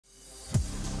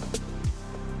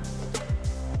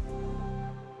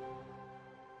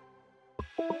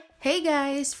Hey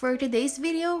guys! For today's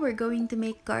video, we're going to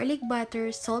make garlic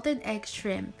butter salted egg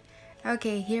shrimp.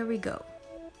 Okay, here we go.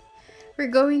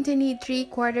 We're going to need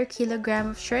 3/4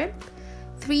 kilogram of shrimp,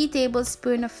 3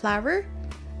 tablespoons of flour,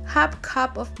 half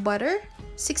cup of butter,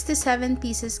 6 to 7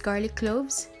 pieces garlic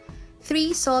cloves,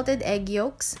 3 salted egg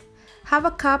yolks, half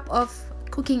a cup of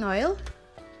cooking oil,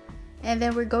 and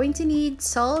then we're going to need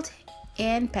salt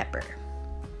and pepper.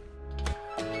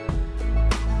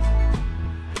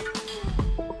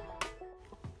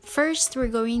 First, we're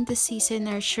going to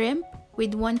season our shrimp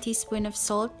with 1 teaspoon of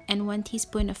salt and 1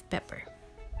 teaspoon of pepper.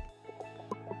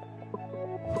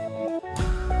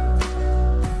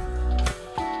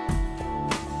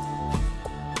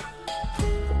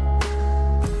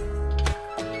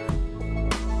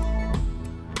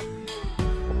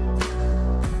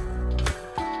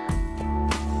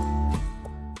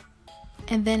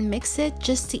 And then mix it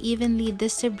just to evenly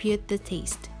distribute the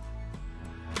taste.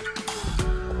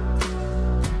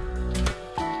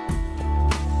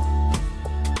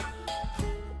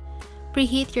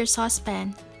 Preheat your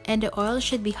saucepan and the oil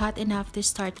should be hot enough to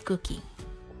start cooking.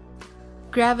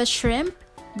 Grab a shrimp,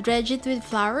 dredge it with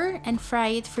flour, and fry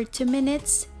it for 2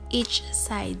 minutes each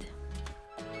side.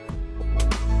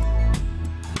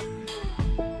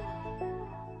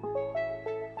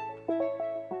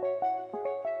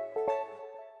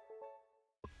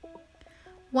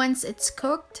 Once it's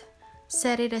cooked,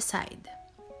 set it aside.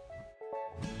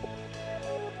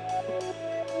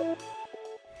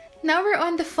 Now we're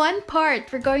on the fun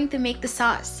part. We're going to make the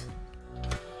sauce.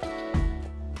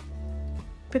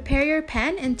 Prepare your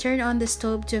pan and turn on the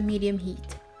stove to a medium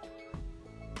heat.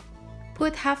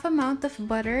 Put half amount of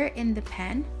butter in the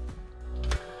pan.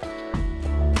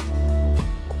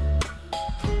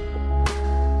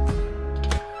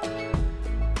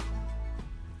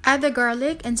 Add the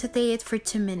garlic and saute it for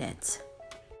 2 minutes.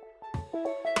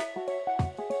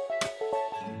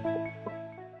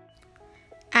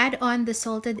 Add on the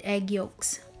salted egg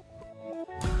yolks.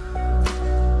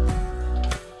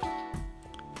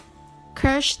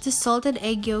 Crush the salted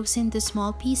egg yolks into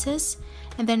small pieces,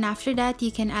 and then after that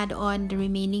you can add on the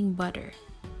remaining butter.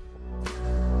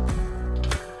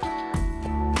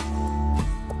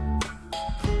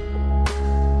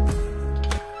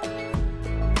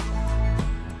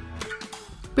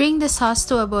 Bring the sauce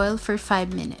to a boil for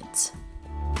 5 minutes.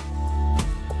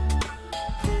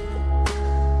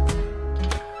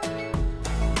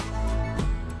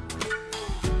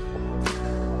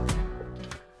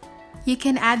 You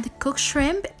can add the cooked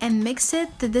shrimp and mix it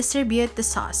to distribute the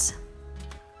sauce.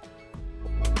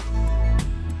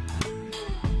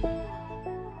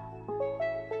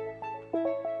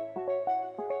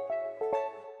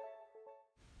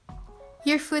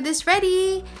 Your food is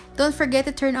ready! Don't forget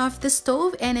to turn off the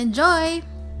stove and enjoy!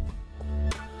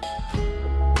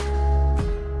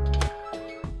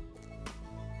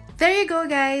 There you go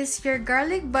guys, your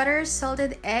garlic butter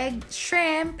salted egg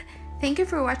shrimp. Thank you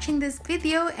for watching this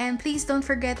video, and please don't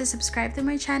forget to subscribe to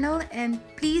my channel and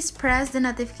please press the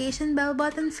notification bell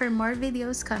button for more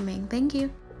videos coming. Thank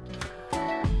you.